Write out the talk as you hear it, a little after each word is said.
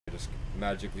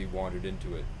magically wandered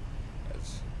into it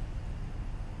as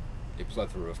a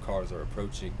plethora of cars are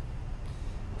approaching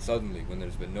suddenly when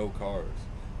there's been no cars.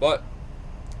 But,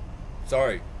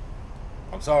 sorry.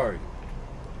 I'm sorry.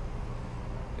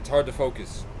 It's hard to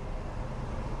focus.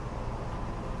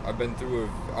 I've been through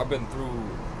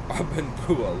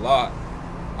a lot.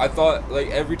 I thought, like,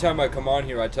 every time I come on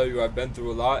here I tell you I've been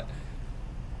through a lot.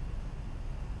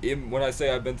 When I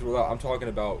say I've been through a lot, I'm talking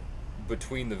about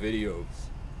between the videos.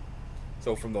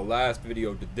 So from the last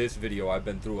video to this video, I've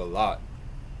been through a lot.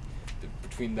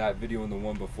 Between that video and the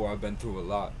one before, I've been through a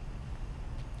lot.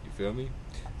 You feel me?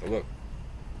 So look.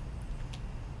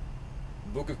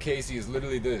 Book of Casey is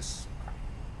literally this.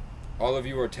 All of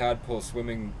you are tadpoles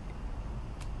swimming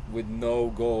with no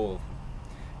goal.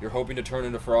 You're hoping to turn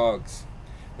into frogs,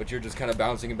 but you're just kind of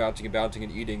bouncing and bouncing and bouncing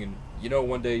and eating, and you know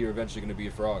one day you're eventually going to be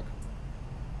a frog.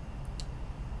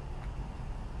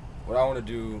 What I want to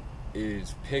do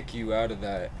is pick you out of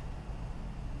that.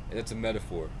 And it's a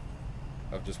metaphor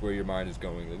of just where your mind is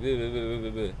going.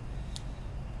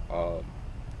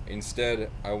 Instead,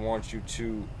 I want you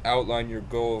to outline your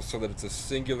goals so that it's a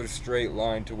singular straight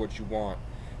line to what you want,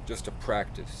 just to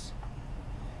practice.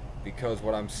 Because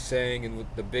what I'm saying, and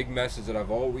with the big message that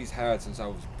I've always had since I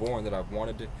was born, that I've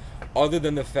wanted to, other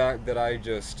than the fact that I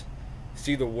just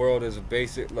see the world as a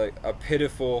basic, like a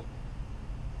pitiful,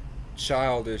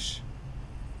 childish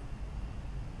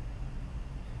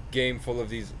game full of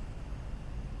these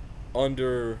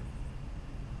under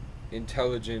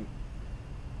intelligent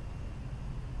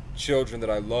children that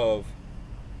I love,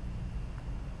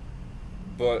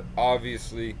 but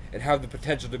obviously, and have the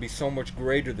potential to be so much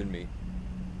greater than me,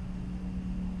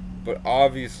 but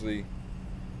obviously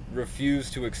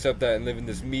refuse to accept that and live in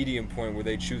this medium point where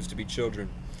they choose to be children.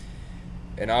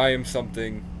 And I am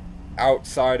something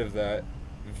outside of that,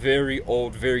 very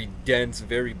old, very dense,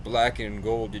 very black and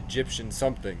gold Egyptian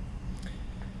something,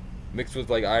 mixed with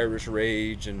like Irish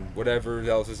rage and whatever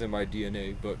else is in my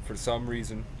DNA. But for some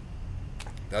reason,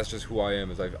 that's just who I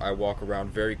am. Is I walk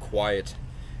around very quiet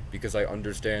because I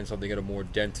understand something at a more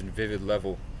dense and vivid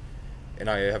level, and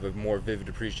I have a more vivid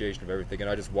appreciation of everything, and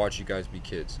I just watch you guys be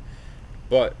kids.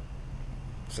 But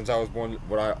since I was born,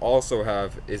 what I also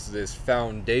have is this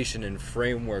foundation and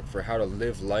framework for how to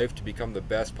live life to become the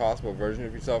best possible version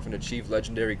of yourself and achieve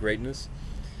legendary greatness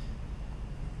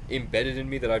embedded in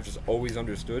me, that I've just always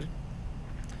understood,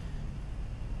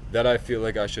 that I feel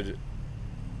like I should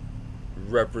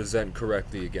represent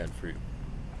correctly again for you.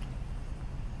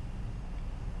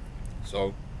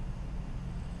 So,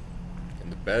 in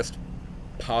the best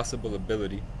possible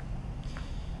ability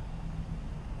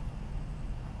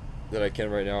that I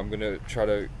can right now, I'm gonna try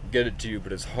to get it to you,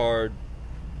 but it's hard.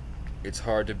 It's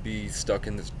hard to be stuck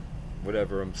in this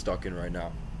whatever I'm stuck in right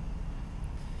now.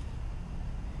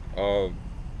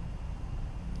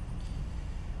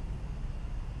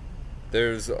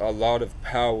 There's a lot of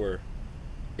power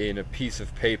in a piece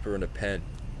of paper and a pen.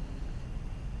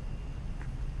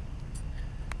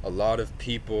 A lot of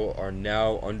people are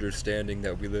now understanding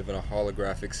that we live in a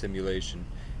holographic simulation,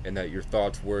 and that your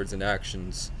thoughts, words, and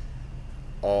actions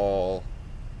all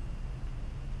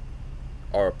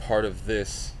are a part of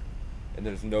this, and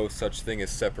there's no such thing as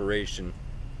separation,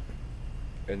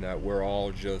 and that we're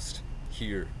all just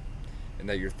here, and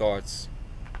that your thoughts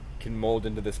can mold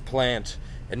into this plant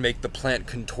and make the plant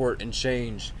contort and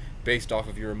change based off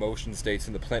of your emotion states,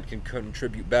 and the plant can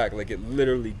contribute back like it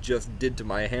literally just did to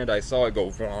my hand. I saw it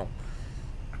go wrong.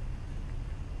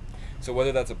 So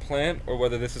whether that's a plant or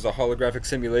whether this is a holographic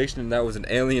simulation and that was an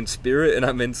alien spirit and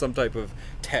I'm in some type of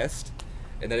test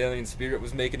and that alien spirit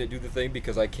was making it do the thing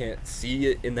because I can't see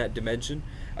it in that dimension,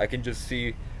 I can just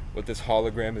see what this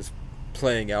hologram is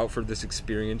playing out for this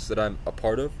experience that I'm a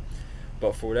part of.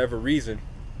 But for whatever reason,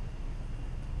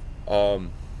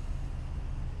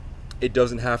 it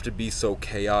doesn't have to be so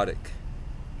chaotic,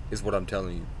 is what I'm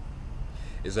telling you.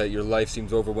 Is that your life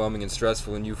seems overwhelming and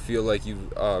stressful, and you feel like you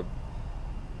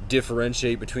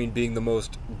differentiate between being the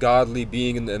most godly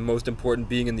being and the most important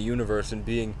being in the universe and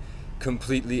being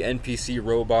completely NPC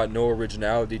robot, no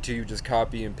originality to you, just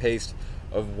copy and paste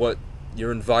of what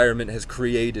your environment has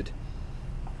created.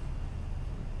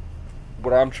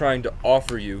 What I'm trying to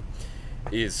offer you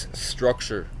is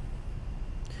structure,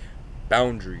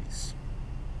 boundaries,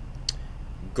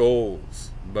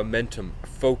 goals, momentum,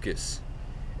 focus,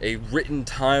 a written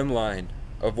timeline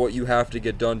of what you have to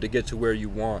get done to get to where you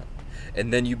want.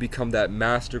 And then you become that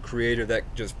master creator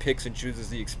that just picks and chooses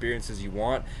the experiences you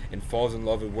want and falls in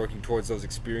love with working towards those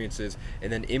experiences.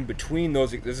 And then in between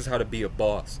those, this is how to be a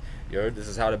boss. You heard? This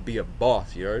is how to be a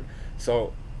boss. You heard?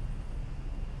 So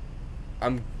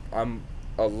I'm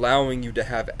allowing you to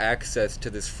have access to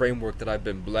this framework that I've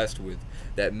been blessed with,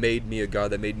 that made me a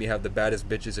god, that made me have the baddest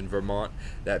bitches in Vermont,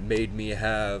 that made me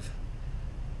have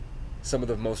some of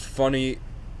the most funny,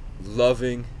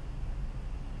 loving,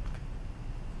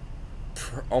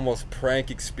 almost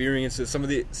prank experiences, some of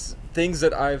the things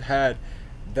that I've had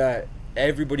that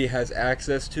everybody has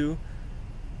access to,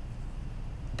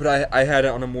 but I had it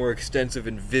on a more extensive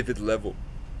and vivid level.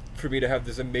 For me to have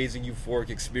this amazing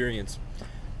euphoric experience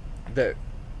that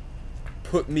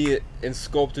put me and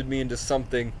sculpted me into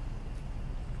something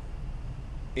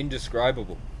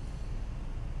indescribable.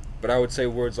 But I would say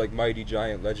words like mighty,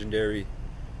 giant, legendary,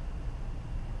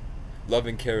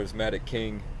 loving, charismatic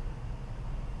king,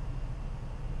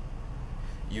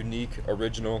 unique,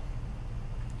 original,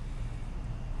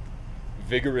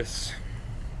 vigorous,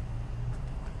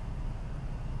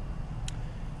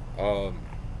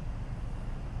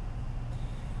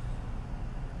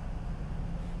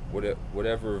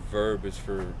 whatever verb is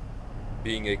for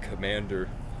being a commander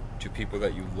to people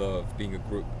that you love, being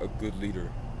a good leader.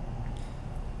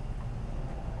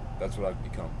 That's what I've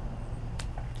become.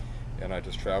 And I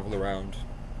just travel around.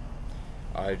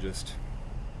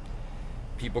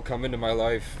 People come into my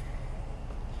life.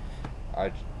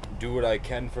 I do what I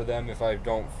can for them. If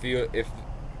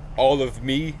all of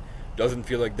me doesn't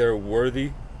feel like they're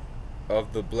worthy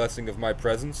of the blessing of my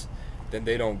presence, then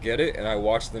they don't get it, and I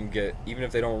watch them get, even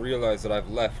if they don't realize that I've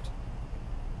left.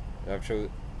 And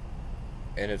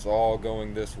it's all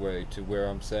going this way to where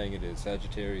I'm saying it is.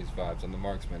 Sagittarius vibes. I'm the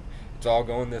marksman. It's all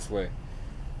going this way.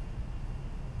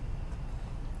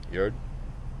 You heard?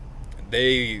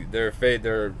 They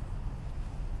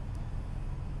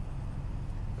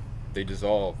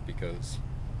dissolve because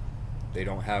they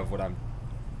don't have what I'm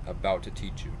about to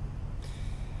teach you.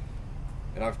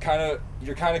 And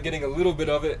you're kind of getting a little bit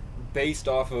of it based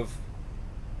off of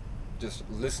just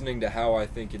listening to how I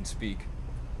think and speak.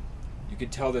 You can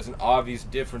tell there's an obvious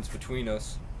difference between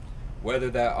us. Whether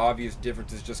that obvious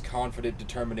difference is just confident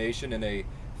determination and a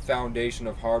foundation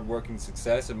of hard-working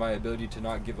success and my ability to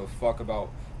not give a fuck about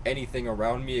anything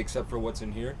around me except for what's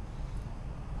in here.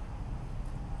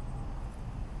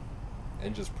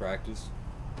 And just practice.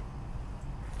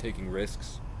 Taking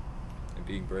risks and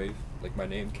being brave. Like my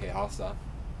name, Kehasa.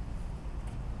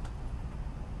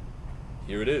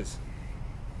 Here it is.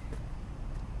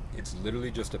 It's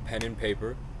literally just a pen and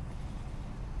paper.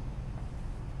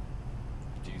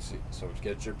 Do you see? So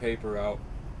get your paper out.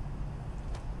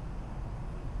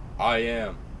 I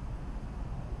am.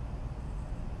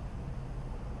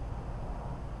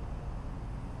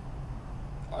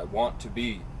 I want to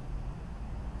be.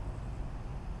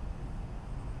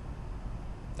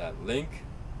 That link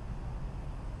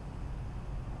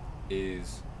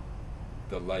is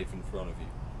the life in front of you.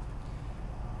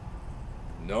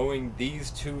 Knowing these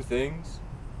two things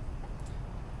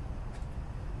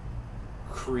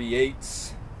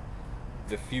creates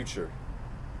the future.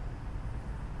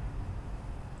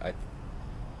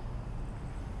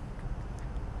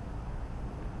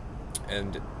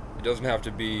 And it doesn't have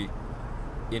to be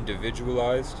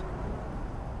individualized.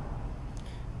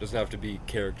 It doesn't have to be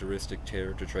characteristic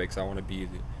character traits. I want to be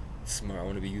smart, I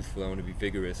want to be youthful, I want to be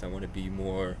vigorous, I want to be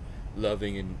more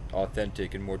loving and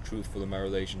authentic and more truthful in my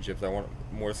relationships. I want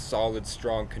more solid,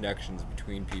 strong connections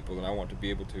between people, and I want to be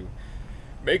able to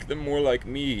make them more like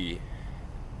me.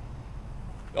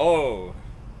 Oh!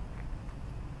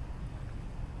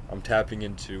 I'm tapping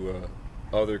into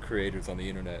other creators on the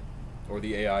internet, or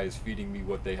the AI is feeding me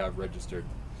what they have registered.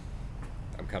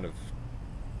 I'm kind of,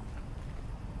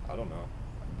 I don't know,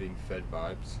 I'm being fed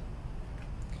vibes.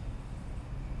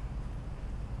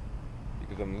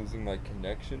 Because I'm losing my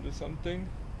connection to something?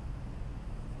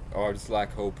 Oh, I just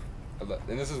lack hope.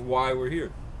 And this is why we're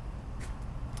here.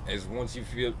 Is once you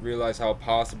realize how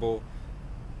possible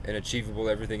and achievable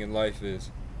everything in life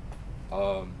is,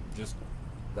 just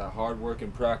that hard work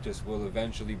and practice will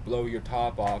eventually blow your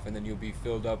top off, and then you'll be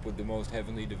filled up with the most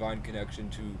heavenly divine connection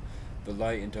to the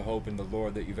light and to hope in the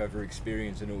Lord that you've ever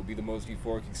experienced, and it will be the most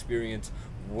euphoric experience,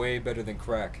 way better than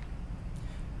crack.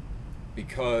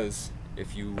 Because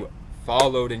if you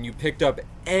followed and you picked up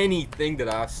anything that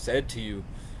I've said to you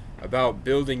about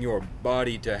building your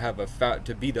body to have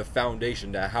to be the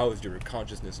foundation to house your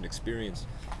consciousness and experience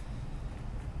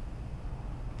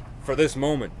for this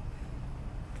moment,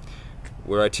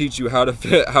 where I teach you how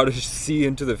to see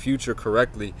into the future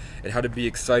correctly and how to be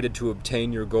excited to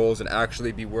obtain your goals and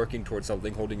actually be working towards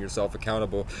something, holding yourself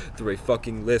accountable through a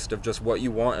fucking list of just what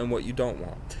you want and what you don't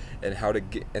want, and how to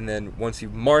get, and then once you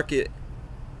mark it,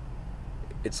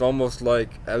 it's almost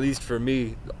like, at least for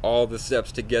me, all the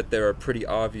steps to get there are pretty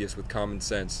obvious with common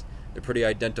sense. They're pretty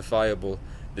identifiable.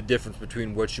 the difference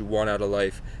between what you want out of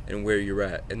life and where you're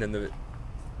at. And then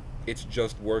it's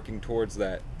just working towards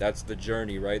that. That's the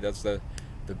journey, right? That's the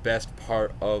best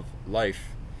part of life.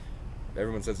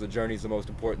 Everyone says the journey is the most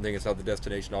important thing. It's not the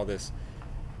destination, all this.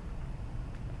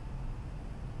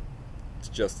 It's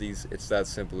just these, it's that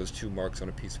simple as 2 marks on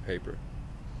a piece of paper.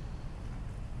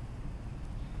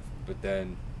 But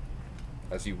then,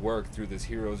 as you work through this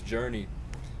hero's journey,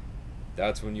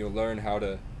 that's when you'll learn how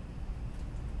to,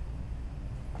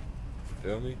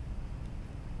 feel me?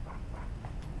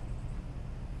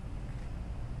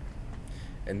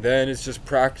 And then it's just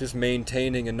practice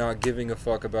maintaining and not giving a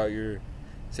fuck about your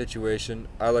situation.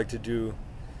 I'm going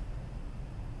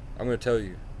to tell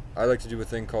you, I like to do a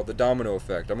thing called the domino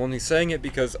effect. I'm only saying it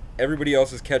because everybody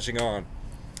else is catching on.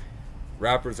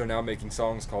 Rappers are now making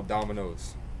songs called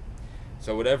dominoes.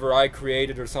 So whatever I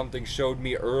created or something showed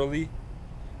me early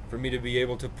for me to be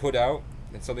able to put out,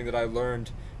 it's something that I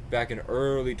learned back in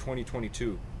early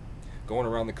 2022, going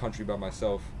around the country by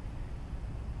myself,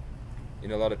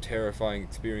 in a lot of terrifying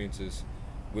experiences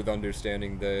with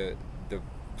understanding the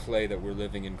play that we're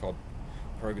living in called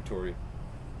purgatory.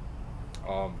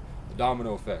 The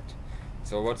domino effect.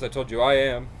 So once I told you I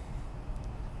am,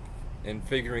 and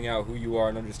figuring out who you are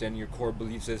and understanding your core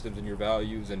belief systems and your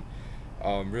values, and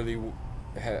really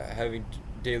having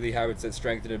daily habits that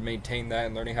strengthen and maintain that,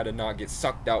 and learning how to not get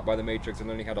sucked out by the matrix, and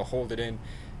learning how to hold it in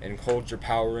and hold your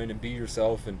power in and be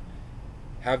yourself, and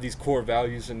have these core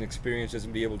values and experiences,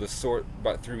 and be able to sort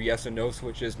through yes and no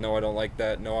switches. No, I don't like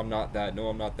that. No, I'm not that. No,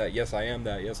 I'm not that. Yes, I am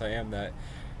that. Yes, I am that.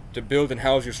 To build and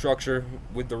house your structure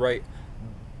with the right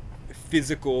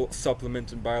physical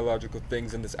supplements and biological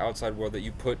things in this outside world that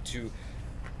you put to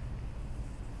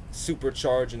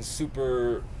supercharge and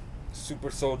super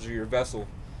soldier your vessel.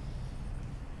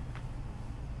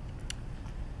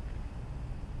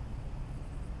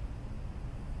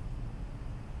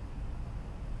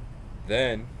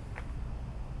 Then,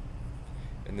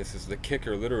 and this is the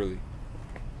kicker, literally,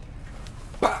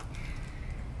 bah!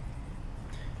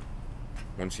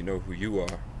 Once you know who you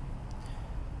are,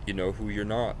 you know who you're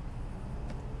not.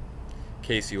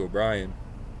 Casey O'Brien,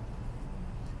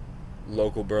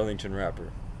 local Burlington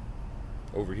rapper,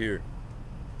 over here,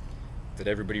 that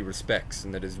everybody respects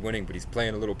and that is winning, but he's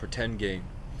playing a little pretend game.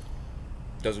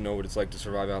 Doesn't know what it's like to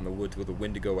survive out in the woods with a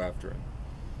Wendigo after him.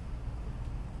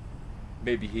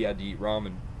 Maybe he had to eat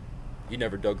ramen. He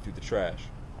never dug through the trash.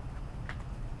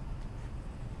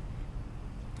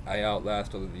 I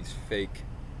outlast all of these fake,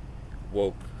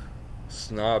 woke,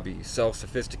 snobby,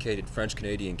 self-sophisticated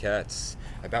French-Canadian cats.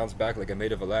 I bounce back like I'm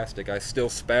made of elastic. I still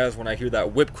spaz when I hear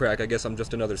that whip crack. I guess I'm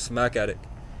just another smack addict.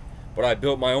 But I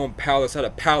built my own palace out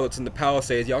of pallets in the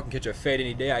Palisades. Y'all can catch a fade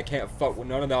any day. I can't fuck with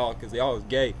none of y'all because they all is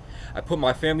gay. I put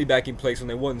my family back in place when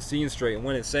they wasn't seeing straight and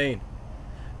went insane.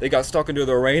 They got stuck into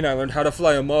the rain. I learned how to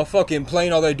fly a motherfucking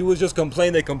plane. All they do is just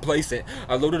complain. They complacent.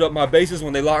 I loaded up my bases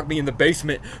when they locked me in the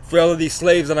basement. For all of these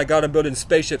slaves, and I got them building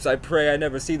spaceships. I pray I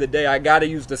never see the day. I gotta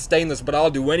use the stainless, but I'll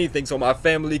do anything so my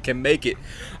family can make it.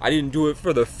 I didn't do it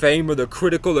for the fame or the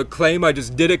critical acclaim. I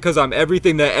just did it because I'm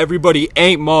everything that everybody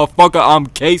ain't, motherfucker. I'm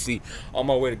Casey. On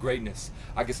my way to greatness.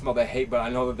 I can smell the hate, but I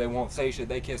know that they won't say shit.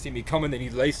 They can't see me coming. They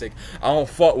need LASIK. I don't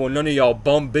fuck with none of y'all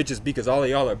bum bitches because all of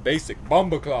y'all are basic.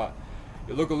 Bumbleclaw.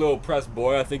 You look a little pressed,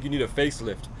 boy. I think you need a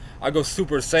facelift. I go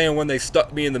Super Saiyan when they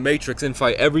stuck me in the Matrix and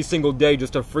fight every single day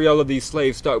just to free all of these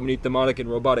slaves stuck beneath demonic and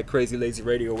robotic crazy lazy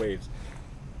radio waves.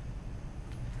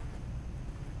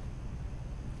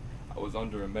 I was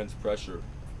under immense pressure.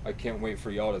 I can't wait for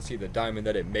y'all to see the diamond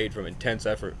that it made from intense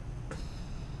effort.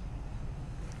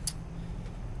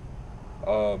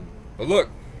 But look.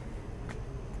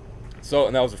 So,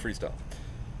 and that was a freestyle.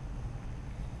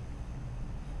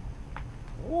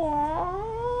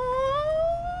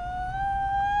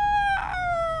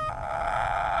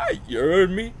 You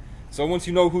heard me? So once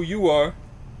you know who you are,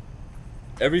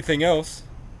 everything else,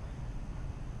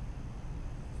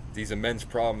 these immense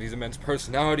problems, these immense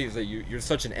personalities that you're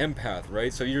such an empath,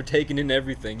 right? So you're taking in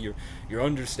everything, you're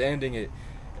understanding it,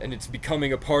 and it's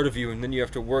becoming a part of you, and then you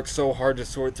have to work so hard to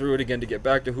sort through it again to get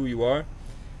back to who you are.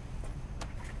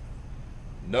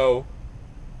 No.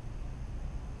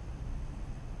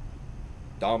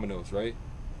 Dominoes, right?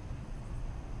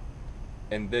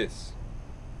 And this.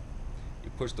 You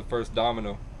push the first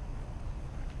domino.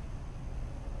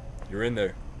 You're in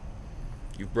there.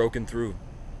 You've broken through.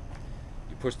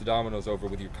 You push the dominoes over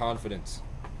with your confidence.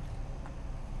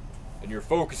 And your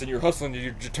focus and your hustling and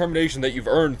your determination that you've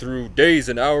earned through days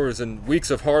and hours and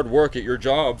weeks of hard work at your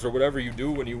jobs or whatever you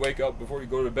do when you wake up before you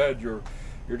go to bed. Your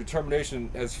determination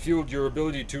has fueled your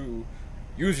ability to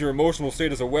use your emotional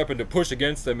state as a weapon to push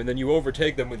against them, and then you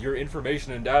overtake them with your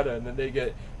information and data, and then they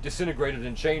get disintegrated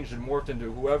and changed and morphed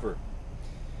into whoever.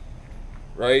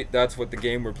 Right? That's what the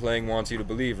game we're playing wants you to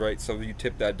believe, right? So you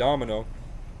tip that domino,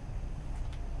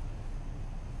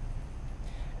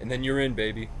 and then you're in,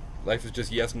 baby. Life is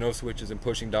just yes, no switches and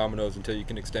pushing dominoes until you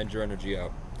can extend your energy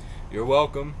out. You're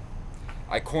welcome.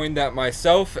 I coined that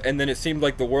myself, and then it seemed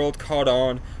like the world caught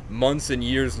on months and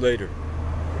years later.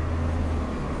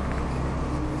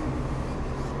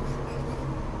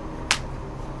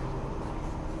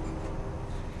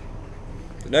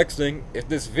 The next thing, if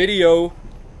this video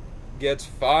gets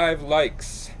 5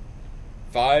 likes,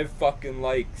 5 fucking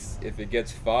likes, if it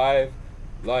gets 5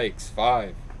 likes,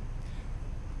 5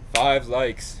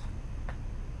 likes,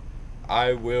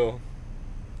 I will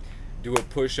do a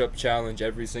push-up challenge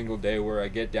every single day where I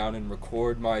get down and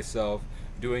record myself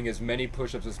doing as many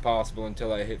push-ups as possible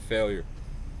until I hit failure.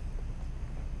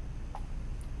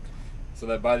 So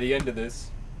that by the end of this,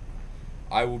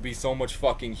 I will be so much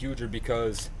fucking huger,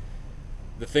 because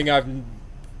the thing I've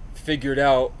figured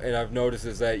out and I've noticed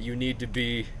is that you need to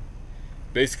be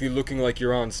basically looking like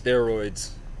you're on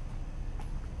steroids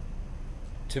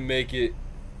to make it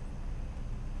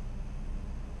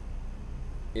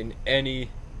in any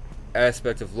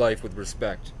aspect of life with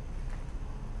respect.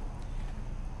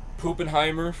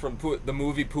 Poopenheimer from the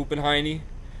movie Poopenheini,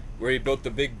 where he built the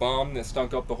big bomb that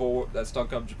stunk up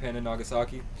Japan and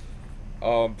Nagasaki.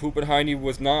 Poopenheini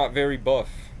was not very buff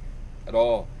at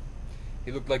all.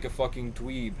 He looked like a fucking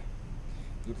dweeb.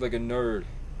 He looked like a nerd.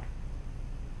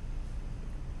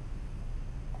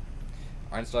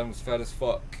 Einstein was fat as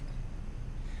fuck.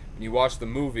 When you watch the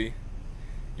movie,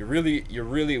 you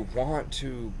really want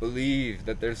to believe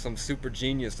that there's some super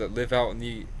genius that live out in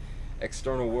the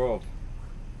external world,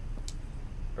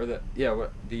 or not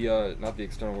the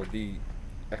external world, the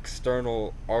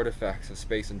external artifacts of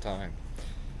space and time.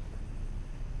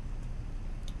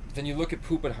 But then you look at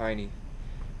Poopenheini,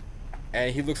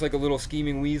 and he looks like a little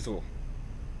scheming weasel.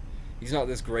 He's not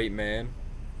this great man.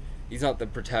 He's not the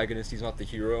protagonist. He's not the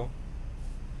hero.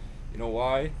 You know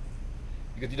why?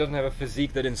 Because he doesn't have a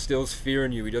physique that instills fear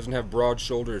in you. He doesn't have broad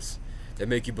shoulders that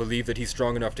make you believe that he's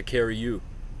strong enough to carry you.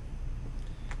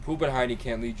 Poopenheini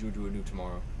can't lead you to a new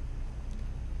tomorrow.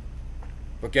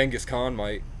 But Genghis Khan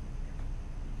might.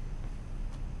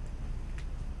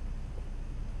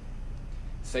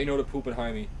 Say no to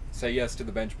Poopenheini. Say yes to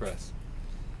the bench press.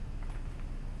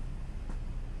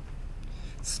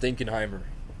 Stinkenheimer.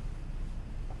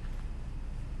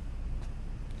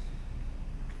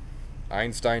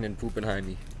 Einstein and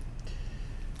Poopenheini.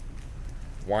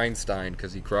 Weinstein,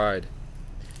 because he cried.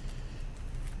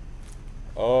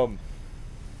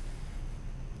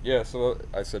 Yeah, so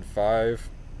I said 5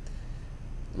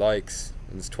 likes,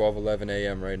 and it's 12:11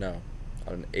 a.m. right now.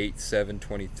 On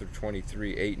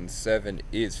 8/7/23, 8 and 7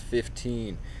 is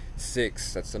 15.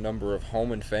 6, that's the number of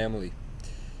home and family.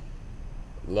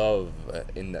 Love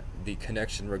in the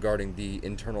connection regarding the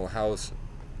internal house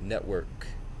network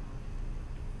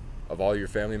of all your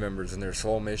family members and their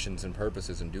sole missions and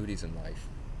purposes and duties in life.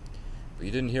 But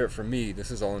you didn't hear it from me.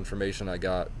 This is all information I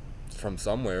got from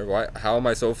somewhere. Why? How am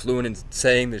I so fluent in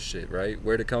saying this shit, right?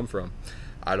 Where'd it come from?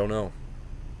 I don't know.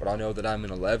 But I know that I'm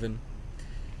an 11.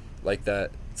 Like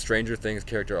that Stranger Things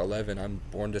character 11. I'm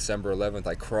born December 11th.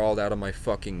 I crawled out of my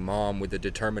fucking mom with the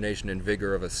determination and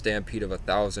vigor of a stampede of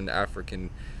 1,000 African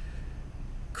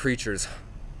creatures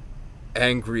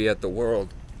angry at the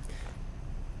world.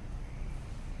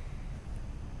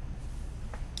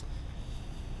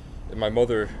 And my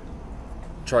mother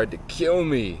tried to kill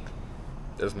me.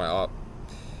 There's my op.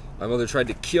 My mother tried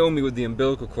to kill me with the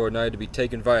umbilical cord, and I had to be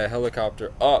taken via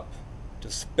helicopter up to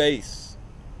space,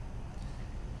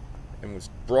 and was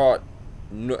brought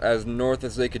as north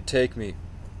as they could take me.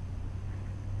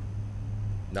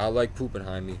 Not like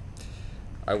Poopenheim.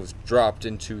 I was dropped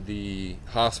into the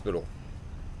hospital.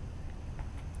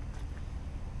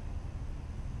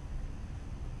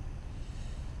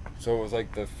 So it was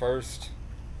like the first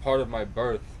part of my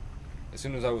birth. As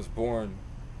soon as I was born,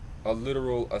 a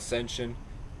literal ascension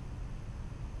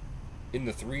in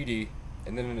the 3D,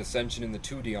 and then an ascension in the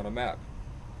 2D on a map.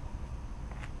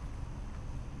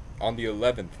 On the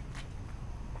 11th,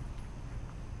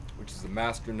 which is the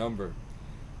master number.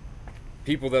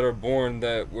 People that are born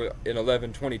that were in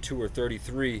 11, 22, or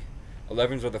 33,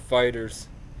 11s are the fighters.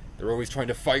 They're always trying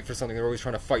to fight for something. They're always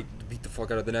trying to fight to beat the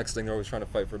fuck out of the next thing. They're always trying to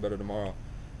fight for a better tomorrow.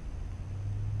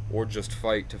 Or just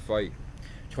fight to fight.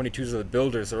 22s are the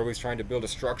builders. They're always trying to build a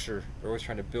structure. They're always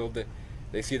trying to build it.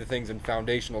 They see the things in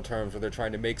foundational terms, where they're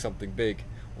trying to make something big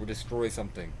or destroy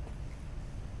something.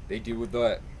 They deal with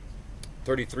that.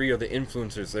 33 are the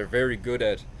influencers. They're very good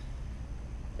at,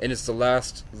 and it's the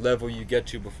last level you get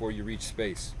to before you reach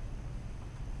space.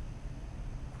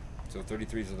 So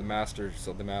 33s are the masters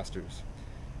of the masters,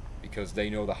 because they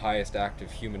know the highest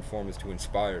active human form is to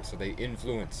inspire, so they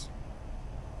influence.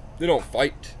 They don't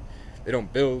fight, they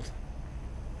don't build.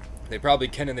 They probably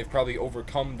can, and they've probably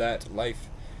overcome that life,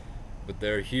 but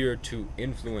they're here to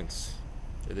influence.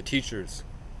 They're the teachers.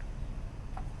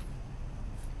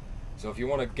 So if you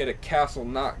want to get a castle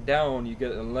knocked down, you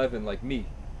get an 11 like me.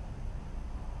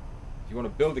 If you want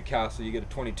to build a castle, you get a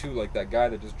 22 like that guy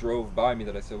that just drove by me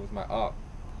that I said was my op.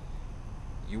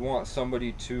 You want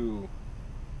somebody to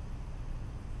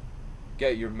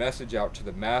get your message out to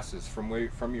the masses from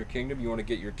your kingdom. You want to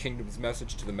get your kingdom's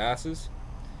message to the masses.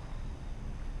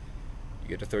 You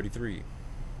get to 33,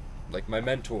 like my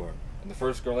mentor, and the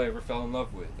first girl I ever fell in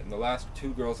love with, and the last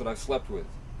 2 girls that I've slept with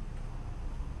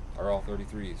are all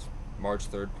 33s.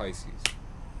 March 3rd, Pisces.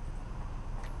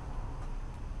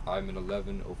 I'm an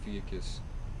 11 Ophiuchus,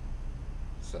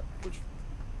 which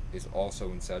is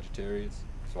also in Sagittarius,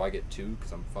 so I get 2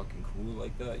 because I'm fucking cool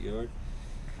like that, you heard?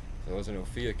 If I was an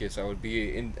Ophiuchus, I would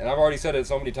be in, and I've already said it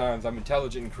so many times, I'm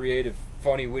intelligent and creative,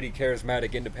 funny, witty,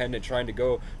 charismatic, independent, trying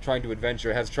to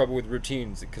adventure, has trouble with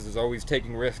routines because is always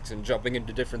taking risks and jumping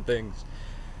into different things.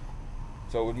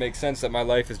 So it would make sense that my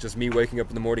life is just me waking up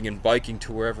in the morning and biking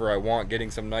to wherever I want,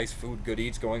 getting some nice food, good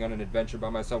eats, going on an adventure by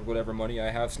myself, whatever money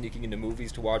I have, sneaking into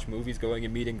movies to watch movies, going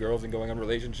and meeting girls and going on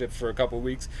relationships for a couple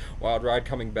weeks, wild ride,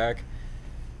 coming back.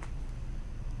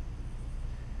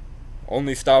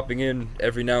 Only stopping in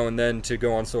every now and then to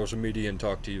go on social media and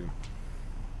talk to you.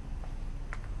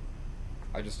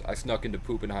 I snuck into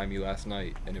Poopenheim last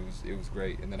night, and it was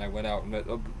great. And then I went out and met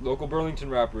a local Burlington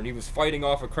rapper, and he was fighting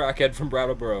off a crackhead from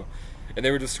Brattleboro. And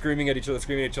they were just screaming at each other,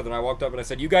 and I walked up and I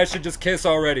said, "You guys should just kiss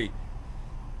already."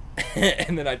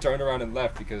 And then I turned around and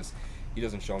left because he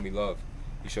doesn't show me love.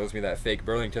 He shows me that fake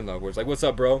Burlington love where it's like, "What's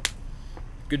up, bro?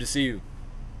 Good to see you.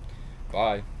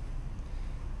 Bye."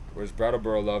 Whereas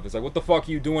Brattleboro love is like, "What the fuck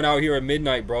are you doing out here at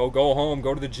midnight, bro? Go home,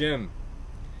 go to the gym."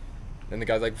 And the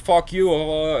guy's like, "Fuck you."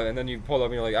 And then you pull up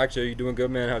and you're like, "Actually, are you doing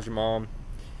good, man? How's your mom?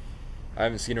 I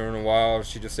haven't seen her in a while.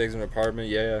 She just stays in an apartment."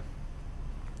 "Yeah.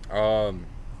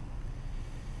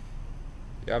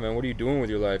 Yeah, man, what are you doing with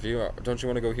your life? Don't you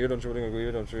want to go here? Don't you want to go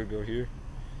here? Don't you want to go here?"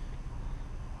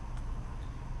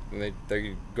 And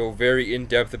they go very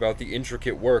in-depth about the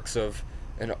intricate works of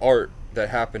an art that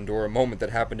happened or a moment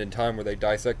that happened in time where they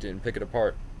dissect it and pick it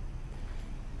apart.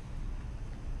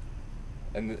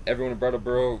 And everyone in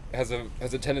Brattleboro has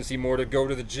a tendency more to go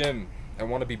to the gym and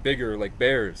want to be bigger like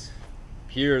bears.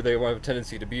 Here they have a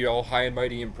tendency to be all high and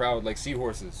mighty and proud like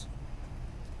seahorses.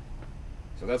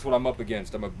 So that's what I'm up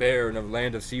against. I'm a bear in a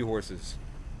land of seahorses.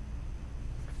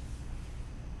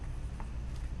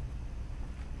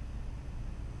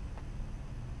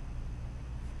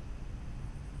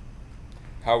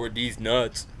 Howard D's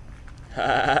nuts.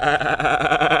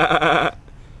 Alright.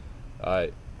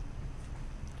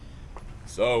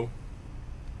 So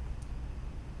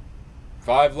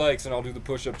 5 likes and I'll do the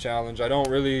push-up challenge. I don't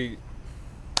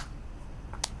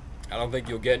think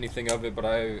you'll get anything of it, but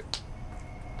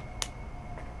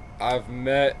I've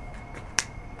met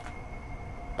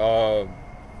I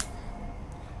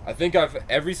think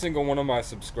every single one of my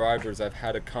subscribers I've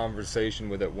had a conversation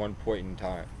with at one point in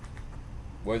time.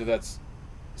 Whether that's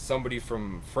somebody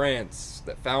from France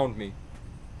that found me.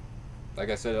 Like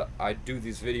I said, I do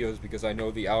these videos because I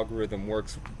know the algorithm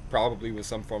works probably with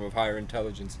some form of higher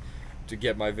intelligence to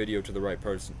get my video to the right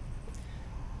person.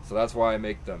 So that's why I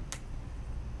make them.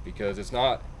 Because it's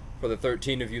not for the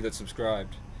 13 of you that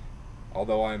subscribed.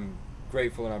 Although I'm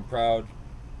grateful and I'm proud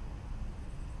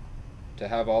to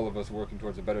have all of us working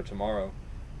towards a better tomorrow,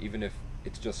 even if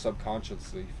it's just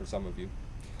subconsciously for some of you.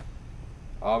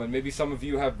 And maybe some of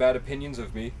you have bad opinions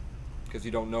of me because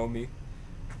you don't know me.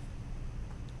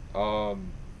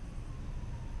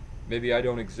 Maybe I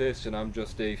don't exist and I'm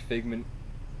just a figment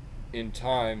in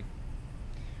time,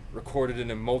 recorded in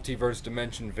a multiverse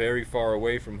dimension very far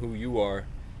away from who you are,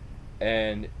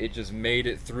 and it just made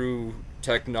it through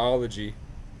technology,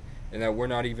 and that we're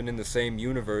not even in the same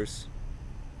universe.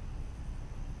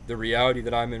 The reality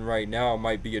that I'm in right now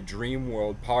might be a dream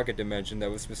world pocket dimension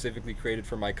that was specifically created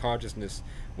for my consciousness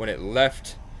when it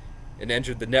left and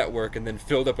entered the network and then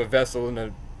filled up a vessel in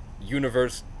a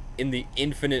universe in the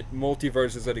infinite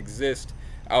multiverses that exist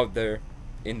out there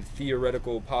in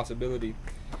theoretical possibility.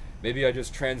 Maybe I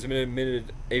just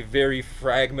transmitted a very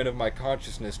fragment of my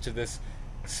consciousness to this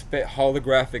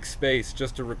holographic space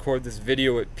just to record this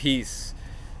video at peace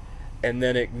and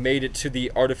then it made it to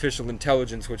the artificial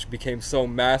intelligence, which became so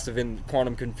massive in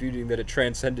quantum computing that it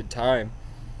transcended time.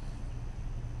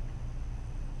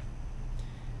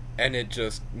 And it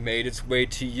just made its way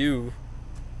to you.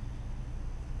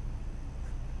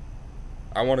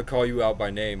 I want to call you out by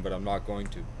name, but I'm not going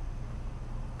to.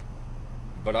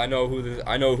 But I know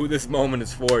who this moment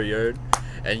is for, you heard?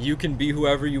 And you can be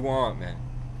whoever you want, man.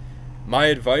 My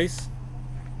advice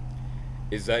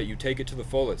is that you take it to the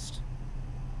fullest,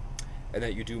 and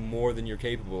that you do more than you're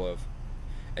capable of,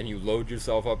 and you load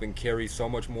yourself up and carry so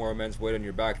much more immense weight on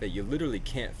your back that you literally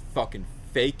can't fucking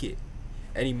fake it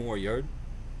anymore, you heard?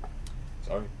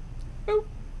 Sorry. Boop.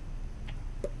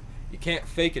 You can't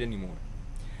fake it anymore.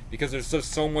 Because there's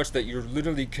just so much that you're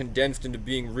literally condensed into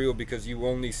being real, because you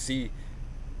only see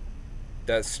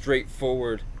that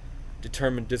straightforward,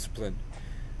 determined discipline.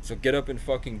 So get up and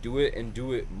fucking do it, and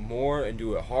do it more, and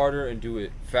do it harder, and do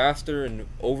it faster, and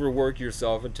overwork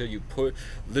yourself until you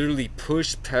literally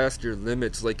push past your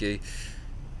limits like a,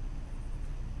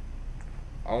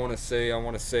 I want to say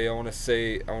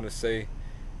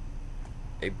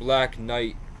a Black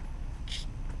Knight,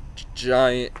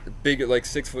 giant, big, like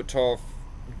 6 foot tall,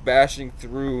 bashing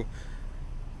through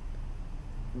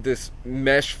this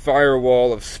mesh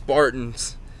firewall of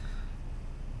Spartans,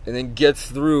 and then gets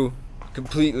through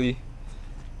completely,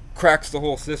 cracks the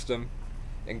whole system,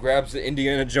 and grabs the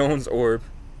Indiana Jones orb,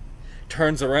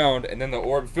 turns around, and then the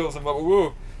orb fills him up,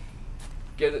 woo,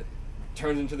 get it,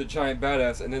 turns into the giant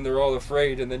badass, and then they're all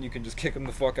afraid, and then you can just kick them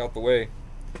the fuck out the way,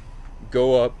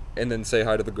 go up, and then say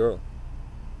hi to the girl.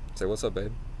 Say, what's up,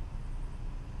 babe?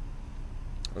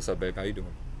 What's up, babe? How you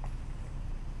doing?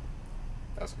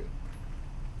 That's good.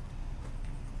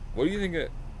 What do you think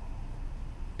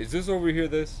is this over here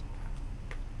this?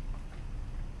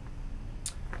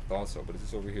 I thought so, but is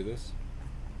this over here this?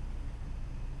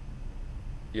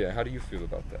 Yeah, how do you feel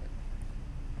about that?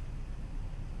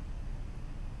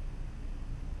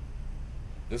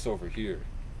 This over here.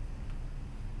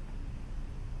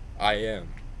 I am.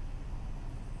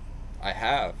 I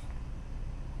have.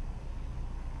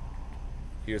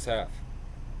 Here's half.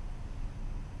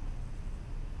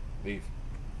 Leave.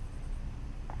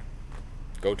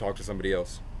 Go talk to somebody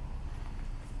else.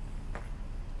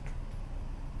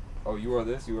 Oh, you are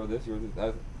this, you are this, you are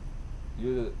this.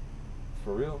 You're the...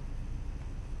 For real?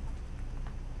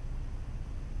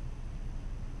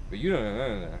 But you don't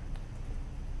know.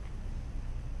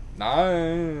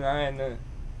 Nah.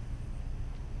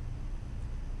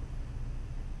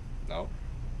 No.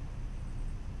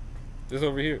 This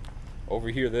over here. Over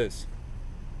here this.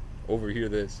 Over here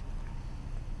this.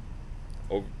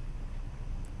 Over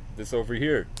this over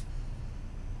here.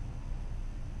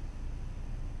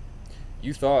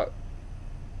 You thought,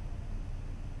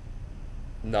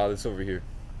 nah, this over here.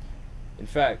 In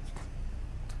fact,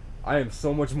 I am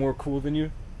so much more cool than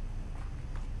you,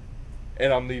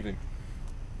 and I'm leaving.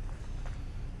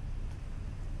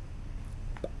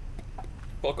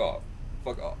 Fuck off.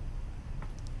 Fuck off.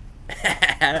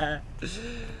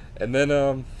 And then,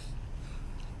 I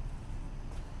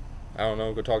don't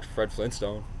know, go talk to Fred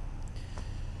Flintstone.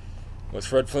 What's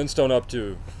Fred Flintstone up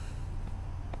to?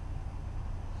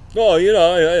 Oh, you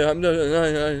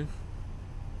know,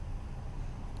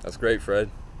 that's great, Fred.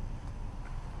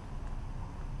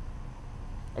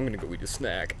 I'm gonna go eat a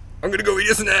snack. I'm gonna go eat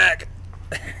a snack!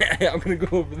 I'm gonna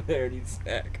go over there and eat a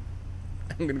snack.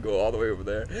 I'm gonna go all the way over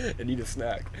there and eat a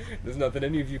snack. There's nothing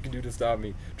any of you can do to stop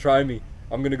me. Try me.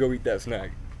 I'm gonna go eat that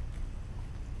snack.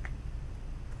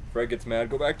 Fred gets mad.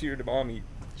 Go back to your mommy.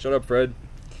 Shut up, Fred.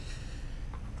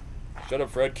 Shut up,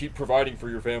 Fred. Keep providing for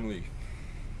your family.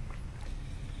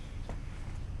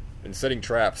 And setting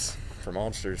traps for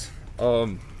monsters.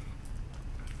 Oh,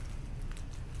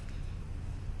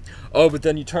 but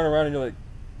then you turn around and you're like,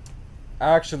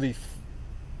 actually,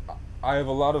 I have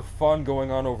a lot of fun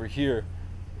going on over here.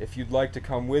 If you'd like to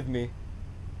come with me,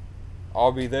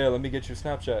 I'll be there. Let me get your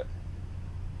Snapchat.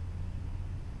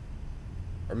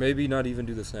 Or maybe not even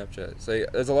do the Snapchat. Say,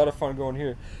 there's a lot of fun going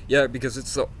here. Yeah, because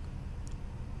it's so...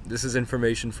 This is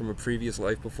information from a previous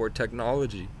life before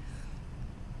technology.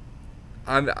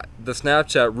 The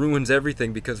Snapchat ruins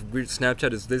everything because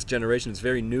Snapchat is this generation. It's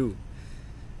very new.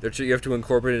 You have to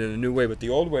incorporate it in a new way. But the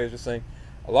old way is just saying,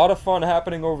 a lot of fun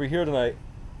happening over here tonight.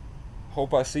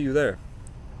 Hope I see you there.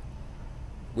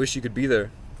 Wish you could be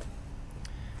there.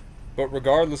 But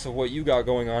regardless of what you got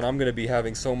going on, I'm going to be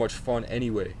having so much fun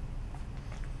anyway.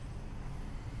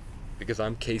 Because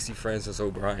I'm Casey Francis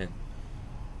O'Brien.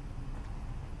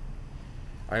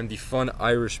 I am the fun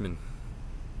Irishman.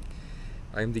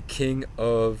 I am the king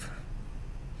of...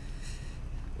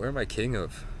 Where am I king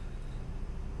of?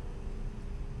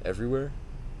 Everywhere?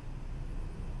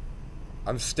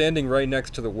 I'm standing right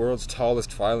next to the world's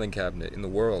tallest filing cabinet in the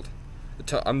world.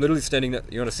 I'm literally standing there.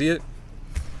 You want to see it?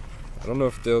 I don't know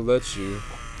if they'll let you.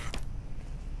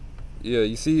 Yeah,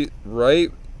 you see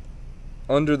right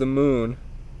under the moon.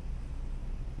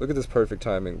 Look at this perfect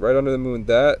timing. Right under the moon,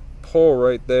 that pole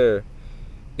right there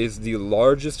is the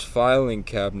largest filing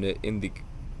cabinet in the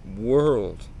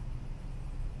world.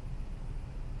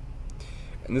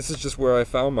 And this is just where I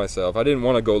found myself. I didn't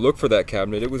want to go look for that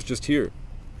cabinet. It was just here.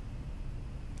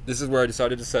 This is where I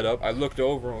decided to set up. I looked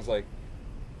over and was like,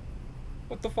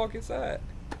 what the fuck is that?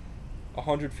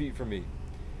 100 feet from me.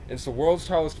 It's the world's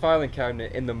tallest filing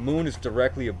cabinet, and the moon is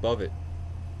directly above it.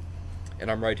 And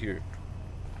I'm right here.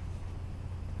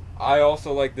 I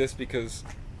also like this because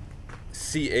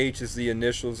CH is the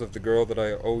initials of the girl that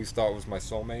I always thought was my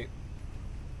soulmate.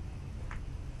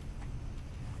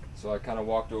 So I kind of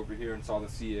walked over here and saw the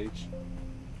CH.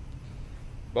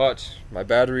 But my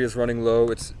battery is running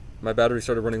low. My battery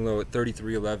started running low at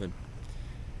 3311.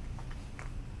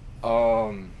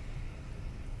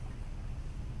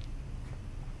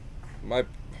 My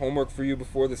homework for you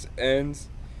before this ends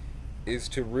is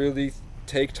to really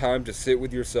take time to sit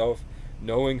with yourself,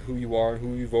 knowing who you are and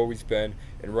who you've always been,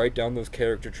 and write down those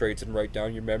character traits and write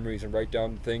down your memories and write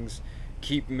down things.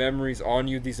 Keep memories on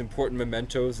you, these important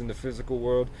mementos in the physical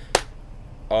world.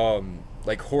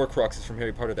 Like Horcruxes from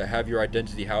Harry Potter that have your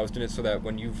identity housed in it, so that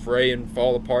when you fray and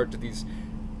fall apart to these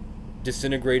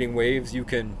disintegrating waves, you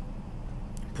can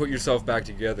put yourself back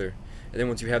together. And then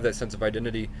once you have that sense of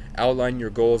identity, outline your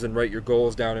goals and write your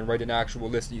goals down and write an actual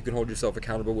list that you can hold yourself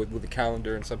accountable with a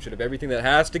calendar and some shit of everything that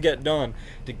has to get done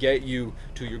to get you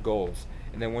to your goals.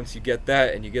 And then once you get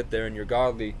that and you get there and you're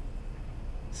godly,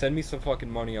 send me some fucking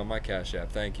money on my Cash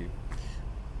App. Thank you.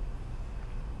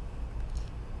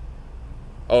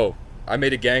 Oh, I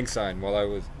made a gang sign while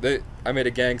I made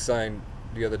a gang sign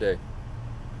the other day.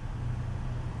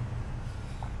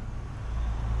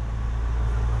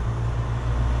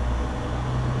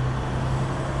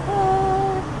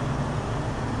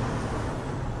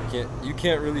 You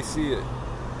can't really see it.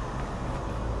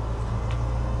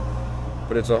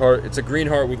 But it's a heart, it's a green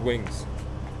heart with wings.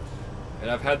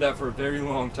 And I've had that for a very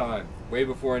long time, way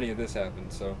before any of this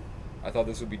happened, so I thought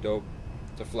this would be dope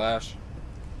to flash.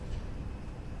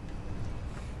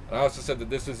 I also said that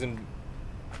this is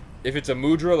if it's a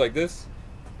mudra like this,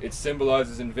 it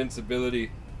symbolizes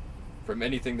invincibility from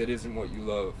anything that isn't what you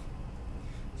love.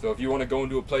 So if you want to go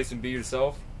into a place and be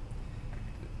yourself,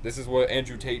 this is what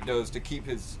Andrew Tate does to keep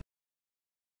his